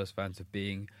by Spurs fans of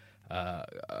being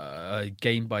a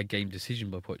game-by-game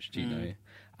decision by Pochettino.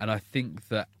 And I think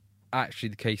that actually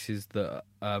the case is that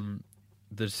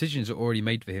the decisions are already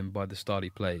made for him by the style he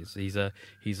plays. He's a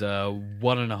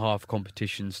 1.5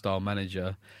 competition style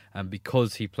manager, and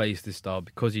because he plays this style,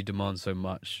 because he demands so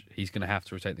much, he's going to have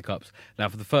to rotate the cups. Now,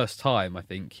 for the first time, I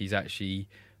think he's actually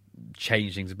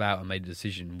changed things about and made a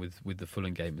decision with the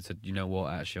Fulham game and said, you know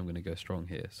what, actually I'm going to go strong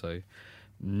here. So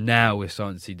now we're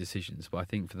starting to see decisions, but I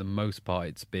think for the most part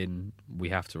it's been we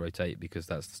have to rotate because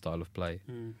that's the style of play.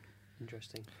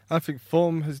 Interesting. I think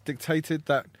form has dictated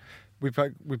that we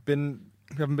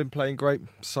haven't been playing great,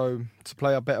 so to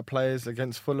play our better players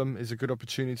against Fulham is a good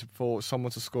opportunity for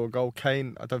someone to score a goal.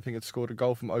 Kane, I don't think had scored a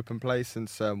goal from open play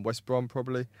since West Brom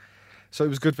probably, so it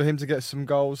was good for him to get some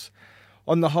goals.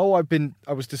 On the whole,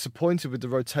 I was disappointed with the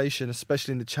rotation,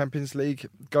 especially in the Champions League,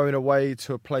 going away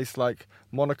to a place like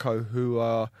Monaco, who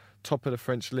are top of the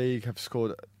French league, have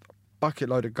scored a bucket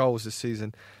load of goals this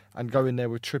season, and going there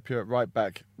with Trippier at right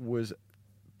back was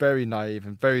very naive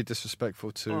and very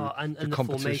disrespectful to the competition. The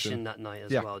formation that night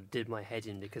as well did my head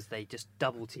in, because they just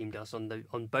double teamed us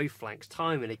on both flanks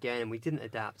time and again, and we didn't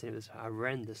adapt, and it was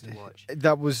horrendous to watch.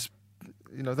 That was,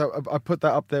 I put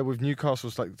that up there with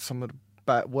Newcastle's like some of the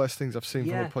worst things I've seen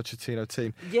from a Pochettino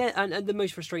team. Yeah, and the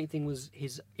most frustrating thing was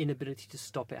his inability to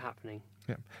stop it happening.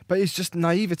 Yeah, but it's just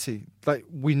naivety. Like,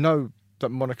 we know that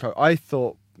Monaco, I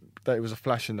thought that it was a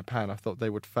flash in the pan. I thought they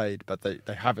would fade, but they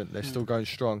haven't. They're still going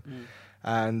strong.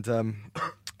 And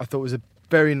I thought it was a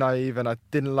very naive, and I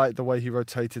didn't like the way he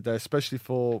rotated there, especially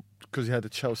because he had the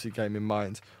Chelsea game in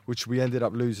mind, which we ended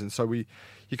up losing. So you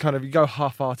go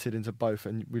half-hearted into both,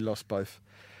 and we lost both.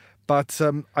 But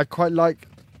I quite like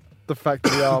the fact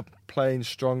that we are playing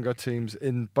stronger teams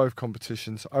in both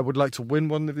competitions. I would like to win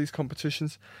one of these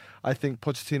competitions. I think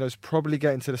Pochettino's probably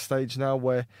getting to the stage now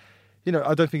where, I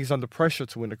don't think he's under pressure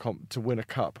to win a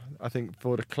cup. I think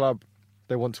for the club,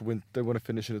 they want to win. They want to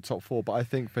finish in the top 4. But I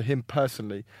think for him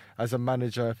personally, as a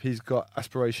manager, if he's got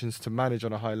aspirations to manage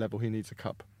on a high level, he needs a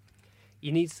cup.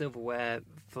 You need silverware,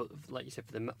 for, like you said,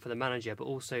 for the manager, but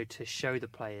also to show the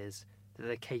players that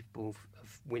they're capable of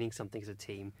winning something as a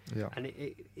team. Yeah. And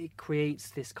it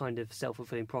creates this kind of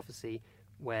self-fulfilling prophecy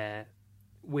where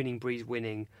winning breeds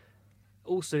winning.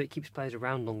 Also, it keeps players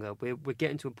around longer. We're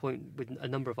getting to a point with a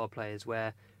number of our players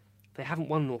where they haven't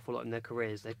won an awful lot in their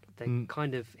careers. They're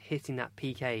kind of hitting that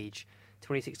peak age,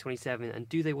 26, 27, and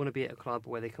do they want to be at a club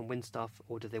where they can win stuff,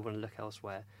 or do they want to look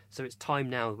elsewhere? So it's time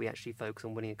now we actually focus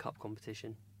on winning a cup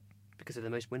competition because they're the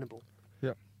most winnable.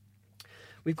 Yeah.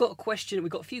 We've got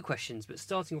a few questions, but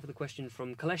starting off with a question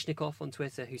from Kaleshnikov on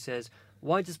Twitter, who says,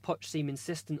 why does Poch seem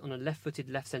insistent on a left-footed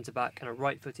left centre-back and a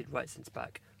right-footed right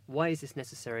centre-back? Why is this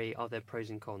necessary? Are there pros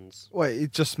and cons? Well,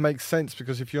 it just makes sense,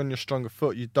 because if you're on your stronger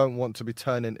foot, you don't want to be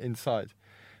turning inside.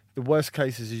 The worst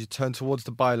case is you turn towards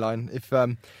the byline. If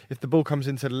the ball comes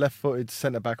into the left-footed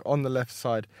centre-back on the left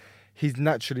side, he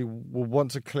naturally will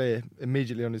want to clear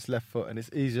immediately on his left foot, and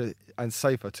it's easier and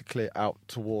safer to clear out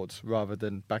towards rather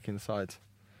than back inside.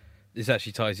 This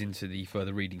actually ties into the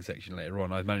further reading section later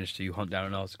on. I've managed to hunt down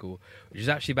an article which is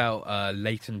actually about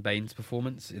Leighton Baines'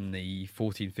 performance in the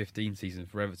 14-15 season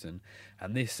for Everton.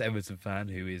 And this Everton fan,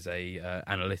 who is a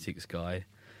analytics guy,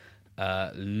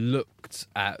 looked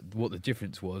at what the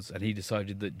difference was, and he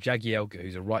decided that Jagielka,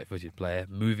 who's a right-footed player,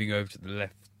 moving over to the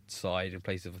left side in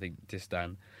place of, I think,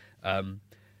 Tistan,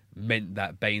 meant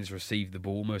that Baines received the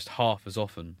ball almost half as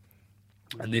often.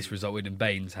 And this resulted in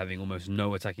Baines having almost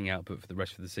no attacking output for the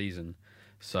rest of the season.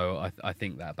 So I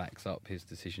think that backs up his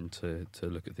decision to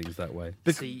look at things that way.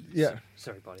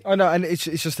 Sorry, buddy. I know, and it's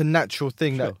just a natural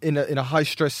thing Sure. that in a high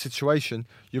stress situation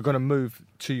you're going to move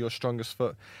to your strongest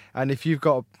foot, and if you've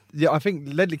got, I think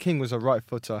Ledley King was a right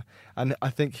footer, and I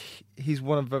think he's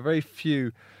one of the very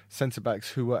few centre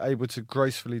backs who were able to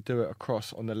gracefully do it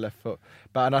across on the left foot.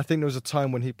 And I think there was a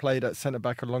time when he played at centre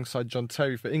back alongside John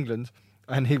Terry for England,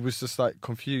 and he was just like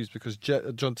confused because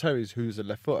John Terry's, who's a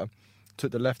left footer,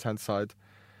 took the left hand side.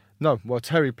 No, well,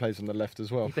 Terry plays on the left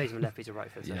as well. He plays on the left, he's a right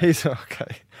footer. He's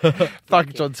okay.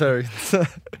 Fuck John Terry.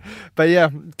 But yeah,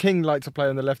 King liked to play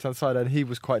on the left hand side, and he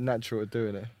was quite natural at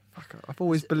doing it. Fuck, I've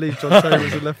always believed John Terry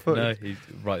was a left footer. No, he's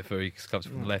right footer. He comes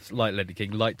from the left, like Ledley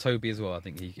King, like Toby as well. I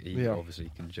think he obviously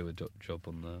can do a job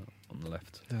on the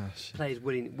left. Yeah, players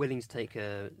willing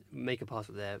to make a pass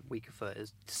with their weaker foot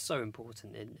is so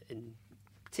important in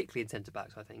particularly in centre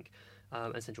backs, I think,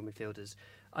 and central midfielders.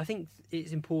 I think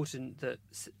it's important that,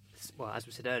 well, as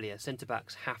we said earlier, centre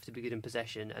backs have to be good in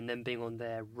possession, and then being on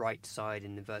their right side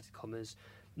in inverted commas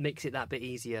makes it that bit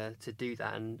easier to do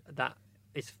that. And that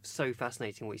is so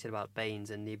fascinating what you said about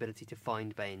Baines and the ability to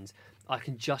find Baines. I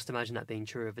can just imagine that being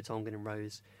true of Vertonghen and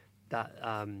Rose. That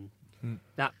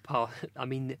part, I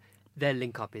mean, their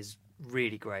link up is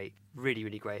really great, really,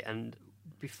 really great. And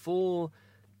before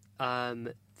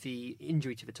the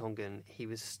injury to Vertonghen, he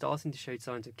was starting to show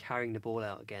signs of carrying the ball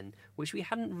out again, which we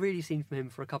hadn't really seen from him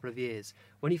for a couple of years.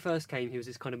 When he first came, he was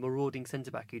this kind of marauding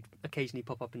centre-back who'd occasionally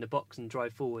pop up in the box and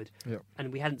drive forward,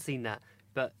 and we hadn't seen that.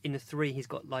 But in the 3, he's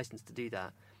got licence to do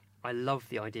that. I love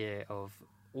the idea of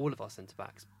all of our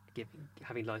centre-backs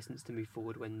having licence to move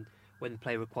forward when the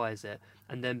player requires it,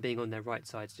 and then being on their right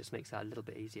sides just makes that a little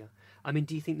bit easier. I mean,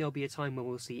 do you think there'll be a time when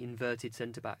we'll see inverted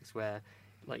centre-backs where,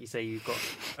 like you say, you've got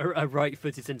a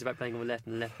right-footed centre-back playing on the left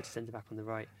and a left-footed centre-back on the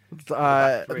right?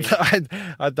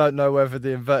 I don't know whether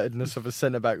the invertedness of a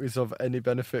centre-back is of any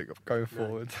benefit going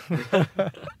forward.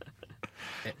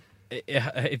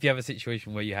 If you have a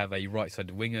situation where you have a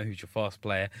right-sided winger who's your fast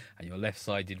player and your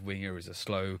left-sided winger is a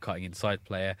slow cutting inside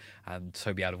player, and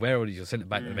Toby Alderweireld is your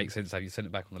centre-back, then it makes sense to have your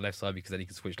centre-back on the left side because then he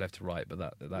can switch left to right, but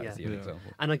that is the only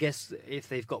example. And I guess if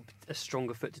they've got a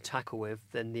stronger foot to tackle with,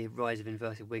 then the rise of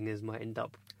inverted wingers might end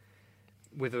up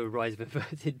with a rise of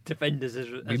inverted defenders as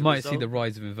we might see the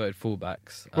rise of inverted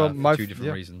fullbacks for two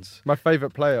different reasons. My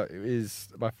favourite player is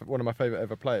one of my favourite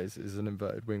ever players is an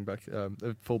inverted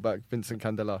wingback, fullback, Vincent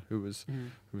Candela, who was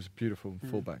a beautiful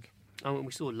fullback. And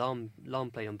we saw Lam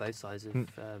play on both sides of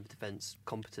defence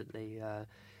competently.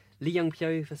 Lee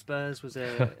Young-pyo for Spurs was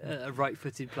a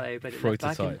right-footed player, played at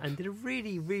left back and did a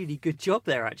really, really good job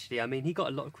there, actually. I mean, he got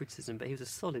a lot of criticism, but he was a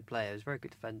solid player. He was a very good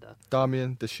defender.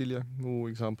 Damien, De Chilio, all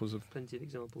examples of... Plenty of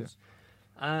examples.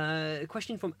 Yeah. A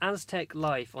question from Aztec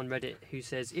Life on Reddit, who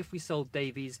says, if we sold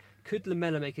Davies, could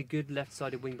Lamela make a good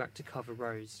left-sided wing-back to cover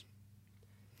Rose?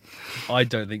 I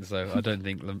don't think so. I don't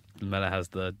think Lamela has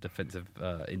the defensive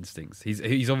instincts.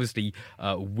 He's obviously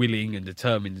willing and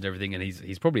determined and everything, and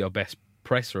he's probably our best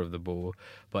presser of the ball,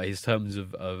 but his terms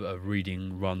of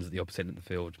reading runs at the opposite end of the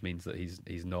field means that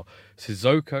he's not.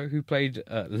 Sissoko, who played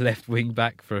left wing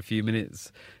back for a few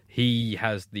minutes, he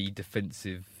has the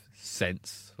defensive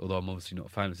sense, although I'm obviously not a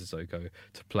fan of Sissoko,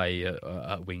 to play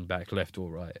at wing back, left or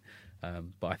right.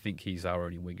 But I think he's our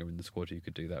only winger in the squad who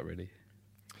could do that, really.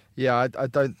 Yeah, I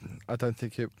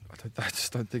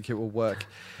just don't think it will work.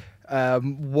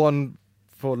 One,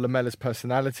 for Lamela's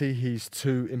personality, he's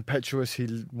too impetuous.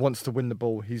 He wants to win the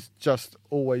ball. He's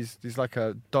like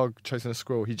a dog chasing a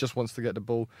squirrel. He just wants to get the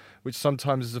ball, which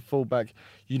sometimes as a fullback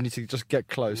you need to just get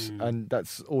close, and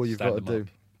that's all you've got to do.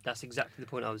 That's exactly the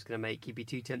point I was going to make. You'd be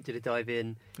too tempted to dive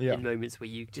in moments where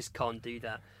you just can't do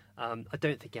that. I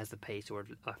don't think he has the pace or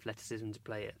athleticism to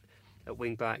play it at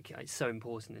wing back. It's so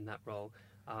important in that role.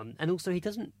 And also, he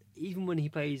doesn't, even when he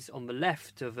plays on the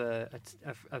left of a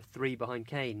 3 behind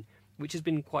Kane, which has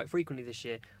been quite frequently this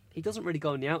year, he doesn't really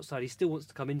go on the outside. He still wants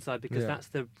to come inside because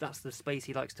that's the space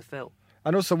he likes to fill.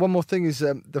 And also, one more thing is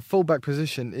the fullback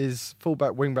position is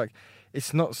fullback, wingback.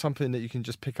 It's not something that you can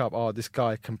just pick up. Oh, this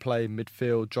guy can play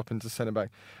midfield, drop into centre back.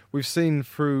 We've seen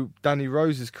through Danny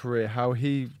Rose's career how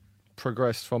he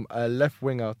progressed from a left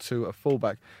winger to a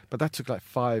fullback, but that took like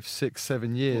 5, 6,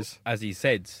 7 years. Well, as he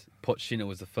said, Pochettino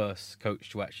was the first coach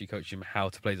to actually coach him how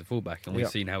to play as a fullback, and we've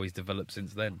seen how he's developed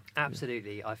since then.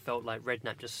 Absolutely. I felt like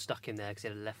Redknapp just stuck him there because he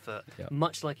had a left foot,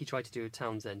 much like he tried to do with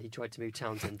Townsend. He tried to move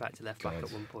Townsend back to left back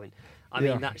at one point. I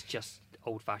mean, that's just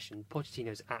old-fashioned.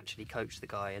 Pochettino's actually coached the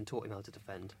guy and taught him how to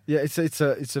defend. Yeah, it's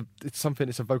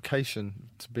a vocation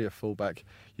to be a fullback.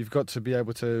 You've got to be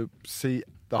able to see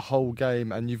the whole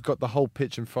game, and you've got the whole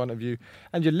pitch in front of you,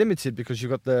 and you're limited because you've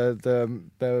got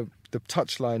the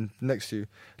touchline next to you.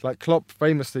 Like Klopp,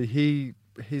 famously,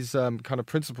 his kind of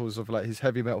principles of like his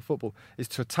heavy metal football is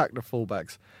to attack the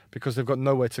fullbacks because they've got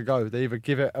nowhere to go. They either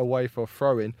give it away for a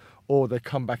throw-in or they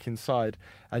come back inside,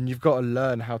 and you've got to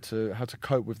learn how to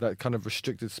cope with that kind of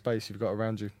restricted space you've got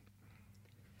around you.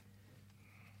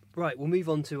 Right, we'll move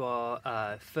on to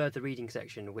our further reading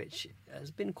section, which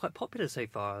has been quite popular so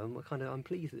far, and I'm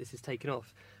pleased that this has taken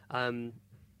off.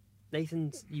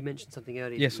 Nathan, you mentioned something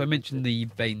earlier. Yes, I mentioned the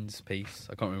Baines piece.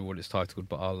 I can't remember what it's titled,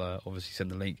 but I'll obviously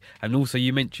send the link. And also,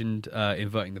 you mentioned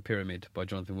Inverting the Pyramid by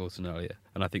Jonathan Wilson earlier,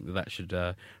 and I think that should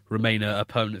remain a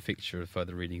permanent fixture of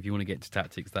further reading. If you want to get into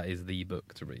tactics, that is the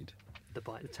book to read. The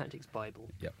Tactics Bible.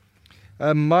 Yep.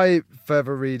 My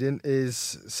further reading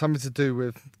is something to do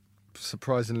with,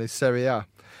 surprisingly, Serie A,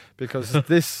 because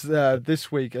this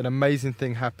week an amazing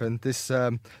thing happened. This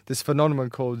phenomenon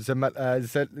called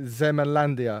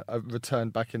Zemanlandia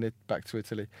returned back to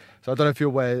Italy. So I don't know if you're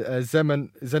aware,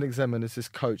 Zdeněk Zeman is this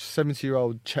coach,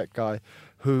 70-year-old Czech guy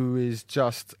who is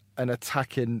just an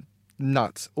attacking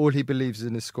nut. All he believes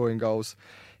in is scoring goals.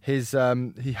 He hates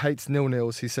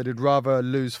 0-0s. He said he'd rather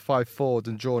lose 5-4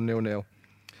 than draw 0-0.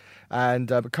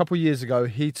 And a couple of years ago,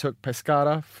 he took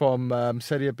Pescara from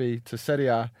Serie B to Serie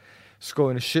A,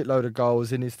 scoring a shitload of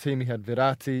goals. In his team, he had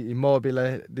Verratti,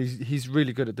 Immobile. He's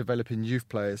really good at developing youth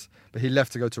players, but he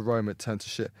left to go to Rome. It turned to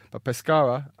shit. But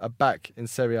Pescara are back in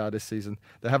Serie A this season.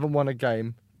 They haven't won a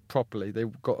game properly. They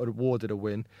got awarded a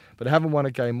win, but they haven't won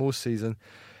a game all season.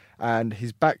 And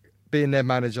he's back being their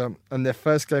manager, and their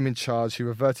first game in charge, he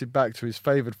reverted back to his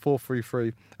favoured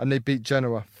 4-3-3, and they beat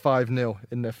Genoa 5-0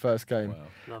 in their first game.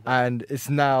 Wow. And it's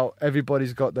now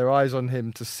everybody's got their eyes on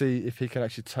him to see if he can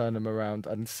actually turn them around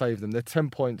and save them. They're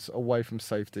 10 points away from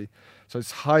safety, so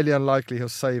it's highly unlikely he'll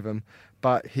save them,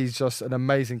 but he's just an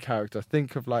amazing character.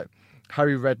 Think of like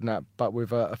Harry Redknapp, but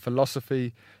with a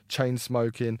philosophy, chain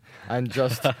smoking, and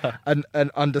just an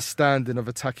understanding of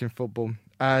attacking football.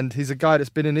 And he's a guy that's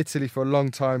been in Italy for a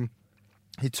long time.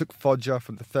 He took Foggia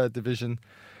from the 3rd division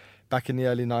back in the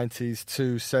early 90s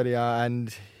to Serie A,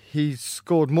 and he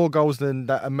scored more goals than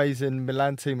that amazing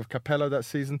Milan team of Capello that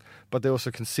season, but they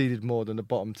also conceded more than the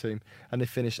bottom team, and they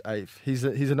finished 8th. He's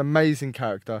an amazing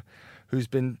character who's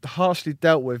been harshly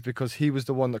dealt with because he was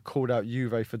the one that called out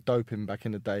Juve for doping back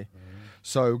in the day.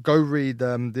 So go read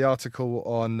the article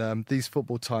on These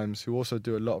Football Times, who also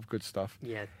do a lot of good stuff.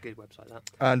 Yeah, good website, that.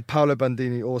 And Paolo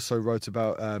Bandini also wrote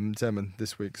about Zeman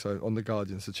this week, so on The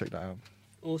Guardian, so check that out.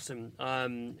 Awesome. I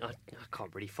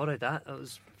can't really follow that. That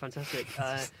was fantastic.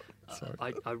 I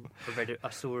read it. I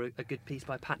saw a good piece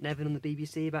by Pat Nevin on the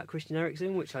BBC about Christian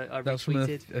Eriksen, which I retweeted. That was from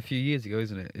a few years ago,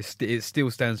 isn't it? It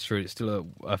still stands true. It's still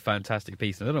a fantastic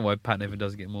piece. I don't know why Pat Nevin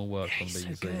doesn't get more work on BBC.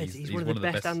 He's so good. He's one of the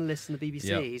best analysts on the BBC.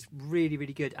 Yep. He's really,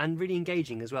 really good and really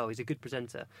engaging as well. He's a good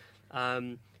presenter.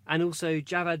 And also,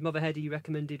 Javad Movaheadi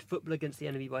recommended Football Against the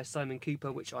Enemy by Simon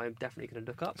Cooper, which I am definitely going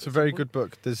to look up. It's a very good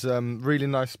book. There's really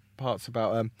nice parts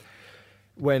about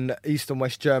when East and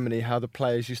West Germany, how the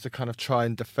players used to kind of try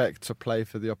and defect to play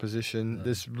for the opposition. Yeah.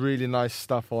 There's really nice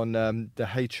stuff on the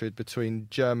hatred between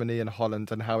Germany and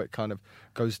Holland and how it kind of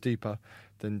goes deeper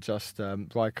than just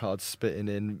Rijkaard spitting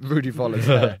in Rudi Voller's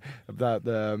hair.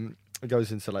 It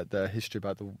goes into like the history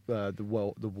about the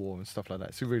war and stuff like that.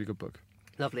 It's a really good book.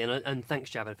 Lovely, and thanks,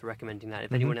 Javad, for recommending that.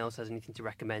 If anyone else has anything to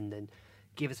recommend, then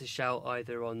give us a shout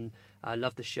either on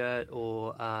Love the Shirt,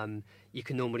 or you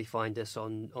can normally find us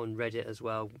on Reddit as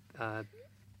well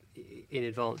in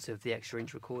advance of the Extra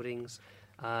Inch recordings,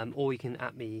 or you can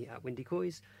at me at Windy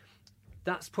Coys.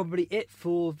 That's probably it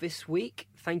for this week.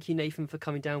 Thank you, Nathan, for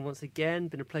coming down once again.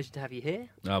 Been a pleasure to have you here.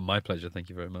 My pleasure. Thank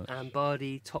you very much. And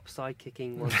Bardi, top side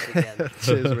kicking once again.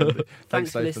 Cheers, Windy.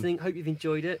 Thanks for listening. Hope you've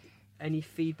enjoyed it. Any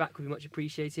feedback would be much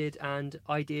appreciated, and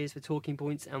ideas for talking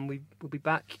points, and we will be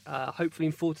back hopefully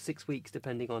in 4 to 6 weeks,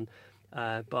 depending on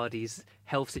Bardi's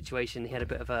health situation. He had a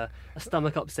bit of a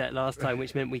stomach upset last time,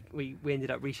 which meant we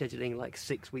ended up rescheduling like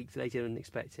 6 weeks later than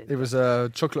expected. It was a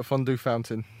chocolate fondue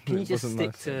fountain. Can you just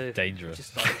stick to dangerous,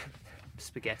 just like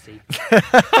spaghetti?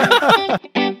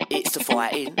 It's the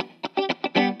fighting.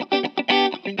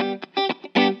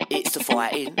 It's the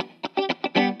fighting.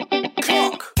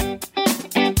 Clock.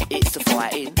 It's the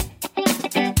fighting.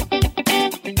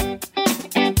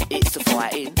 It's the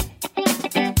fighting.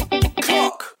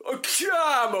 Clock.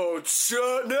 Come on,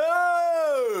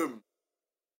 Tottenham!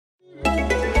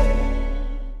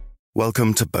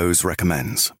 Welcome to Bose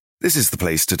Recommends. This is the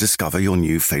place to discover your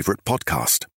new favourite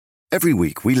podcast. Every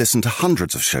week we listen to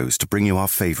hundreds of shows to bring you our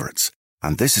favourites,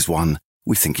 and this is one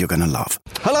we think you're going to love.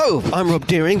 Hello, I'm Rob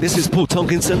Deering. This is Paul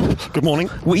Tonkinson. Good morning.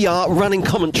 We are Running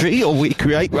Commentary, or we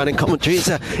create Running Commentary. It's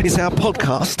our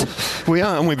podcast. We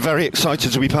are, and we're very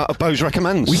excited to be part of Bose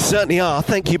Recommends. We certainly are.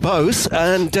 Thank you, Bose.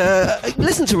 And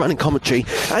listen to Running Commentary.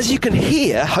 As you can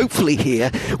hear, hopefully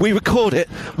hear, we record it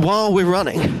while we're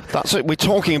running. That's it. We're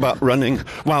talking about running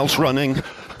whilst running.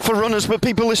 For runners, but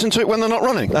people listen to it when they're not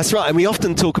running. That's right, and we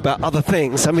often talk about other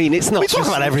things. I mean, it's not. We talk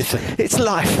about everything. It's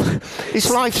life.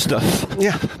 It's life stuff.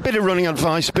 Yeah. Bit of running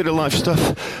advice, bit of life stuff.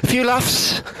 A few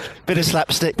laughs, bit of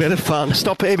slapstick, bit of fun.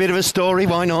 Stop it, a bit of a story,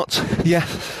 why not? Yeah.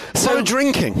 So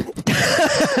drinking.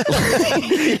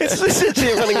 It's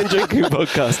essentially a running and drinking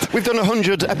podcast. We've done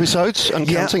 100 episodes and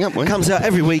counting, haven't we? Comes out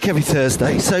every week, every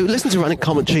Thursday. So listen to Running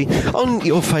Commentary on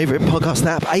your favourite podcast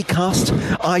app, Acast,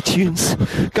 iTunes.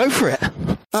 Go for it.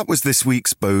 That was this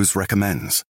week's Bose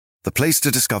Recommends, the place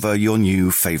to discover your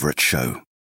new favourite show.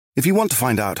 If you want to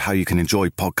find out how you can enjoy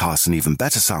podcasts in even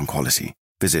better sound quality,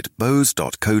 visit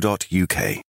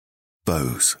bose.co.uk.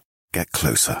 Bose. Get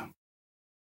closer.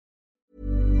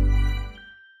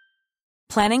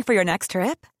 Planning for your next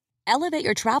trip? Elevate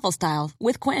your travel style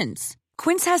with Quince.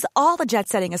 Quince has all the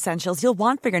jet-setting essentials you'll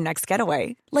want for your next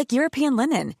getaway, like European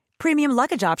linen, premium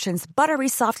luggage options, buttery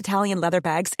soft Italian leather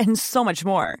bags, and so much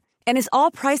more. And is all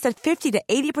priced at 50 to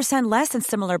 80% less than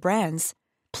similar brands.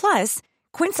 Plus,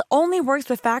 Quince only works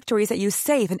with factories that use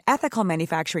safe and ethical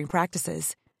manufacturing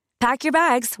practices. Pack your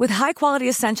bags with high-quality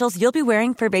essentials you'll be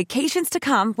wearing for vacations to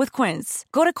come with Quince.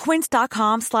 Go to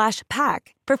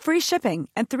quince.com/pack for free shipping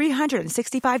and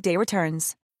 365-day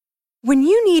returns. When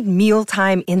you need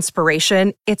mealtime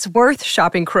inspiration, it's worth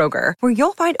shopping Kroger, where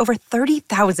you'll find over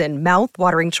 30,000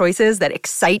 mouth-watering choices that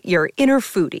excite your inner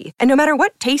foodie. And no matter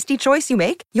what tasty choice you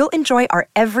make, you'll enjoy our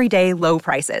everyday low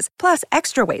prices, plus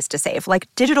extra ways to save, like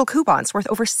digital coupons worth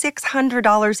over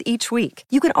 $600 each week.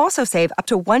 You can also save up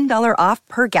to $1 off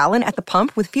per gallon at the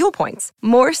pump with fuel points.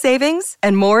 More savings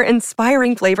and more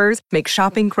inspiring flavors make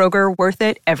shopping Kroger worth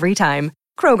it every time.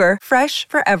 Kroger, fresh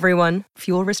for everyone.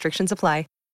 Fuel restrictions apply.